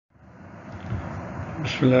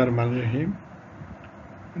Bismillahirrahmanirrahim.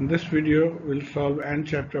 In this video, we'll solve end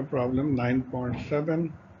chapter problem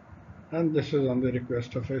 9.7, and this is on the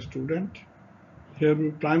request of a student. Here we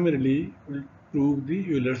primarily will prove the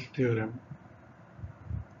Euler's theorem.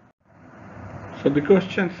 So the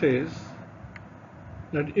question says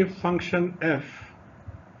that if function f,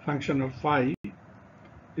 function of phi,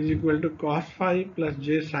 is equal to cos phi plus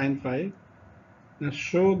j sin phi, then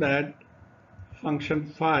show that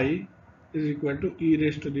function phi is equal to e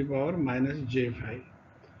raised to the power minus j phi.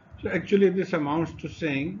 So actually this amounts to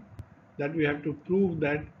saying that we have to prove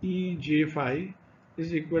that e j phi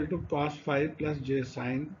is equal to cos phi plus j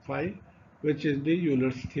sin phi, which is the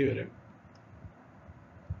Euler's theorem.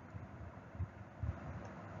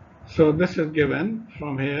 So this is given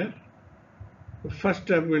from here. The first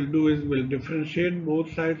step we'll do is we'll differentiate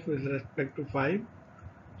both sides with respect to phi.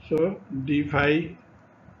 So d phi,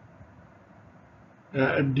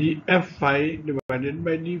 df phi divided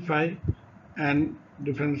by d phi, and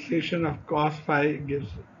differentiation of cos phi gives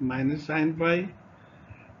minus sin phi,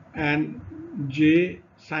 and j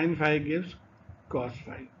sin phi gives cos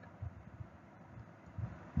phi.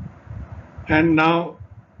 And now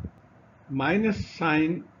minus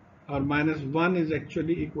sign or minus 1 is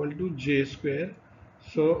actually equal to j square.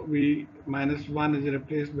 So we minus 1 is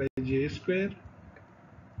replaced by j square.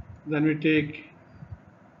 Then we take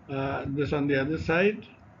this on the other side,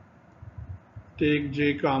 take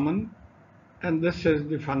j common, and this is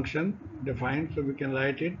the function defined, so we can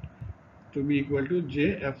write it to be equal to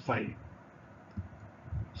j f phi.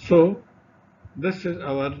 So this is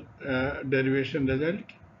our derivation result,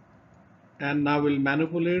 and now we'll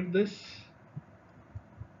manipulate this.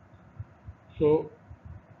 So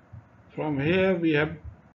from here we have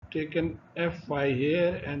taken f phi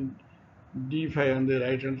here and d phi on the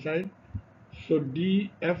right hand side. So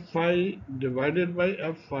d f phi divided by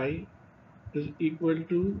f phi is equal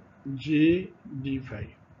to j d phi.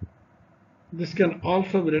 This can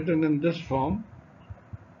also be written in this form,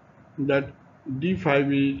 that d phi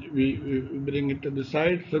we bring it to the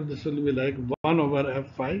side, so this will be like 1 over f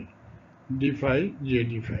phi d phi j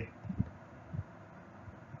d phi.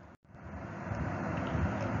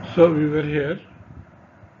 So we were here,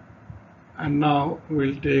 and now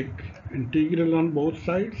we'll take integral on both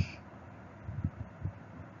sides,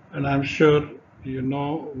 and I'm sure you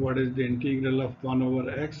know what is the integral of 1 over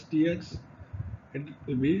x dx. It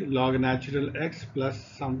will be log natural x plus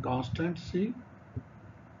some constant c.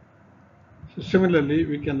 So similarly,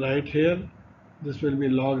 we can write here, this will be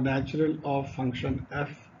log natural of function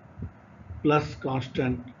f plus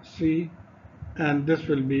constant c, and this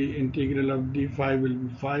will be integral of d phi will be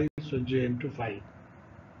phi, so j into phi.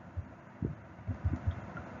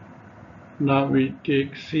 Now we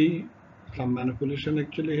take c, some manipulation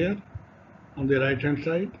actually here on the right hand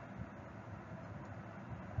side,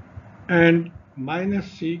 and minus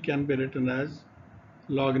c can be written as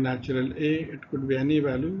log natural a. It could be any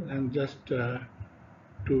value, and just to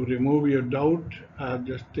remove your doubt, I've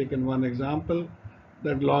just taken one example,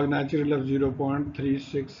 that log natural of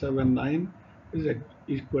 0.3679 is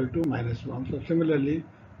equal to minus 1. So similarly,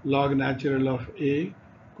 log natural of a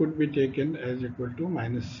could be taken as equal to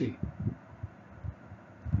minus c.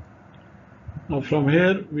 Now from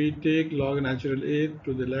here we take log natural a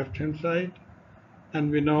to the left hand side, and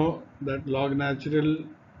we know that log natural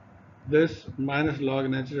this minus log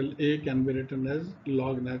natural a can be written as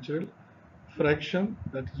log natural fraction,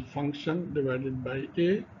 that is function divided by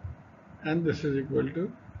a, and this is equal to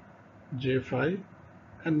j phi.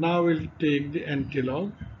 And now we'll take the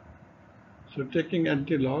antilog. So taking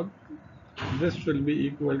antilog, this will be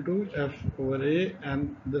equal to f over a,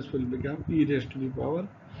 and this will become e raised to the power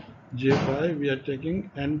j phi. We are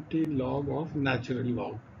taking antilog of natural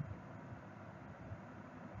log.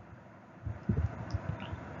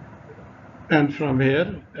 And from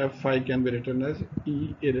here, f phi can be written as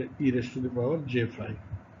e raised to the power j phi.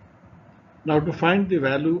 Now to find the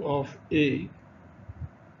value of a,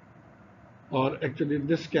 or actually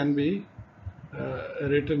this can be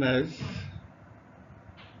written as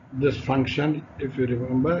this function, if you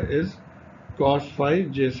remember, is cos phi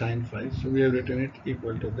j sin phi. So we have written it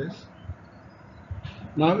equal to this.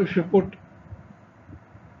 Now if you put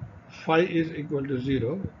phi is equal to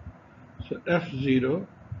 0, so f0,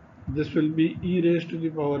 this will be e raised to the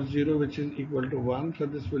power 0, which is equal to 1. So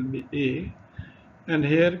this will be a, and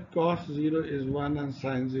here cos 0 is 1 and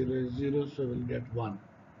sin 0 is 0, so we'll get 1.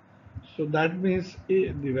 So that means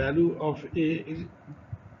the value of a is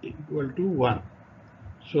equal to 1.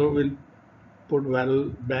 So we'll put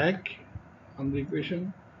value back on the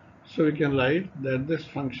equation. So we can write that this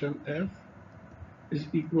function f is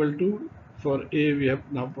equal to, for a we have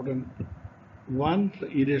now put in 1, so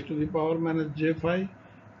e raised to the power minus j phi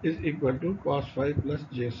is equal to cos phi plus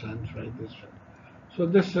j sin phi, this one. So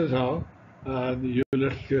this is how the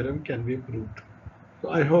Euler's theorem can be proved. So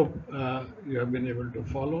I hope you have been able to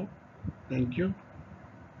follow. Thank you.